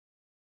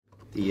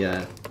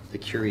The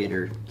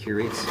Curator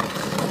Curates.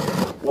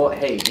 Well,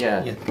 hey,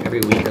 yeah. Every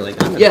week they're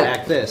like, I'm gonna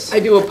back this. I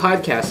do a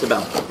podcast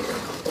about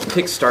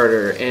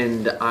Kickstarter,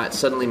 and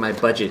suddenly my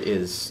budget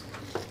is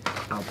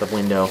out the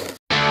window.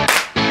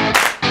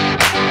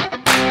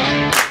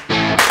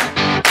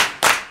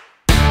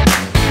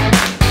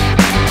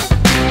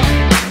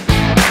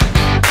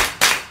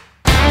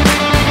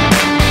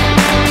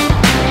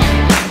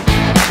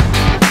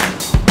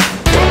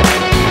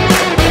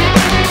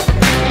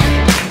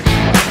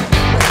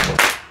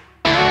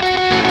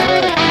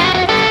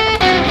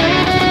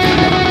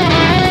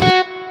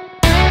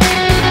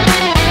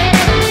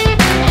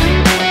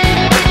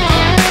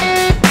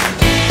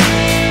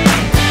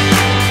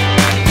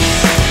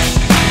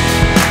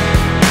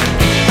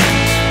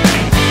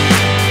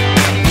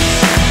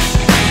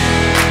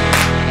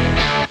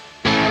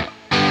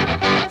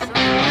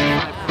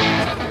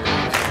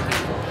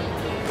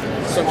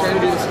 So I'm trying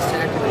to do this as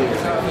tactically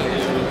as I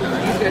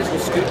can. These guys will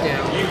scoot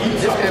down.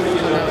 This guy will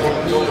come out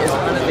and he is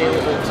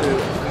unavailable to...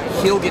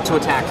 He'll get to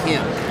attack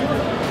him.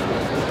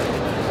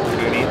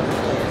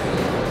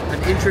 An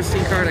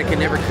interesting card. I can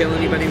never kill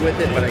anybody with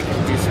it, but I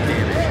can do some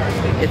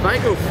damage. If I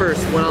go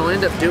first, what I'll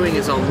end up doing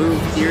is I'll move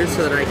here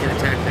so that I can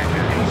attack that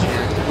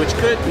guy. Which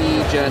could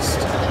be just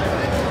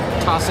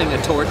tossing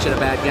a torch at a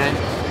bad guy,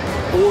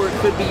 or it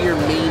could be your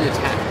main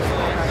attack.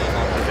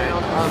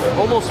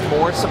 Almost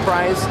more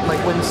surprised, like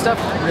when stuff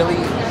really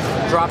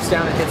drops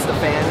down and hits the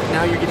fan,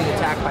 now you're getting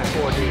attacked by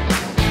 4 dudes.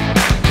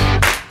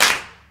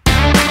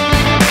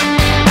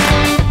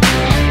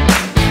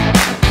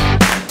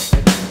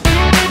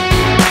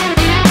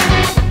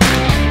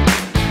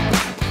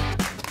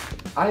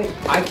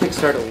 I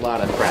kickstart a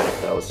lot of crap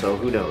though, so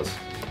who knows?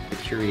 The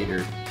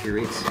Curator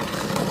Curates.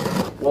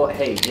 Well,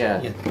 hey,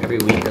 yeah. Every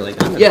week they're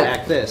like, I'm gonna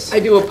back this. I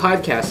do a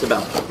podcast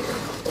about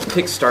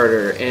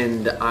Kickstarter,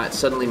 and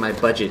suddenly my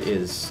budget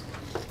is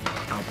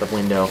out the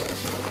window.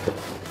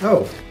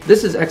 Oh.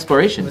 This is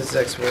exploration. This is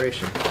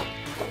exploration.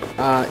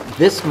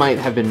 This might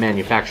have been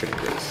manufactured in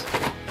Greece.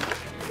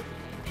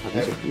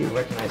 I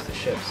recognize the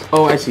ships.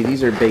 Oh, I see.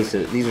 These are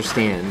bases. These are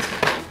stands.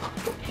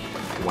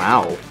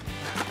 Wow.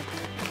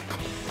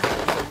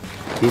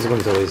 These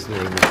ones always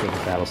make me think of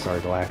Battlestar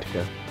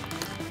Galactica.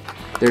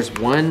 There's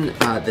one,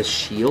 the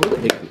shield.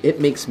 It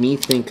makes me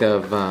think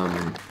of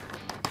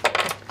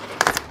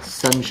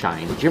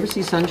Sunshine. Did you ever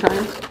see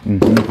Sunshine?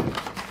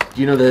 Mm-hmm.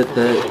 Do you know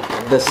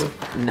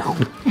no.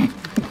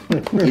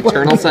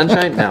 Eternal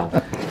Sunshine? No.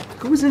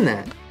 Who was in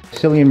that?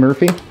 Cillian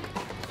Murphy.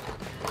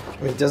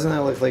 Wait, doesn't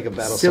that look like a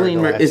Battlestar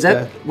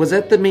Galactica? Was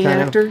that the main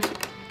actor?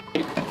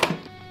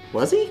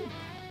 Was he?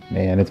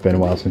 Man, it's been a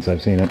while since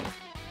I've seen it.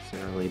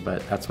 Necessarily,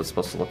 but that's what it's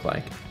supposed to look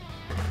like.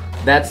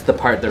 That's the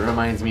part that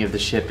reminds me of the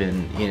ship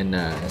in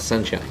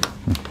Sunshine.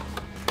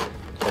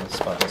 Trying to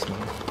spot this one.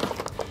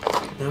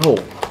 No.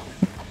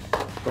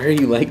 Why are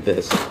you like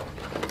this?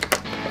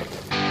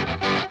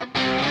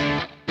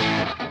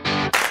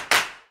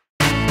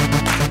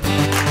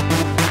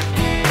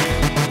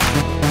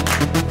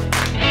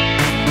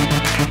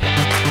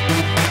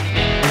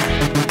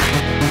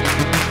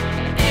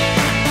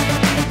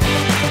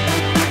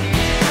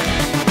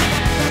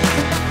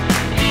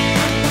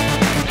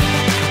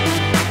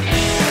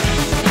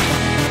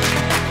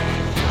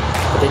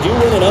 They do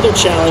win another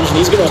challenge, and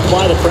he's going to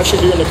apply the pressure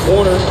here in the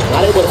corner.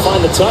 Not able to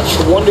find the touch.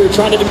 Wonder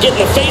trying to get in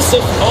the face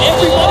of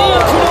everybody.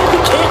 And Kunoku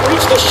can't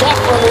reach the shot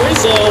from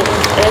Rizzo,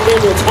 and they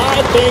will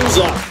tie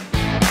things up.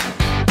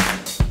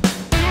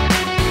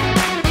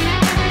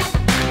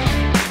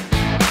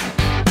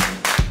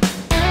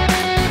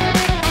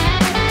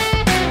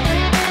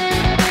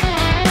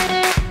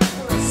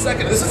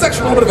 Second, this is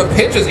actually a little bit of a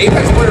pinch as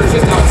Apex player is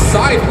just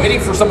outside waiting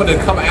for someone to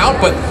come out,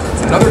 but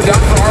another down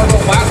for Arvo.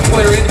 Last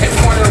player in,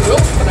 Headfire will.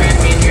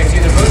 Here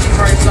too. The motion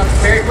charges up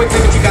very quickly,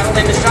 but you gotta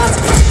land the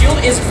shots. Shield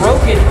is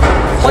broken.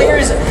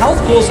 Players' health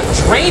pools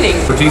draining.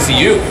 For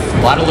TCU.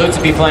 A lot of loot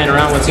to be playing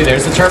around with too.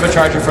 There's the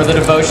turbocharger for the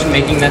devotion,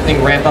 making that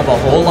thing ramp up a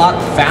whole lot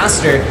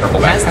faster.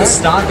 Has the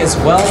stock as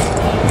well.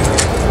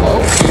 Whoa.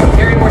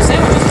 Carry more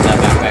sandwiches.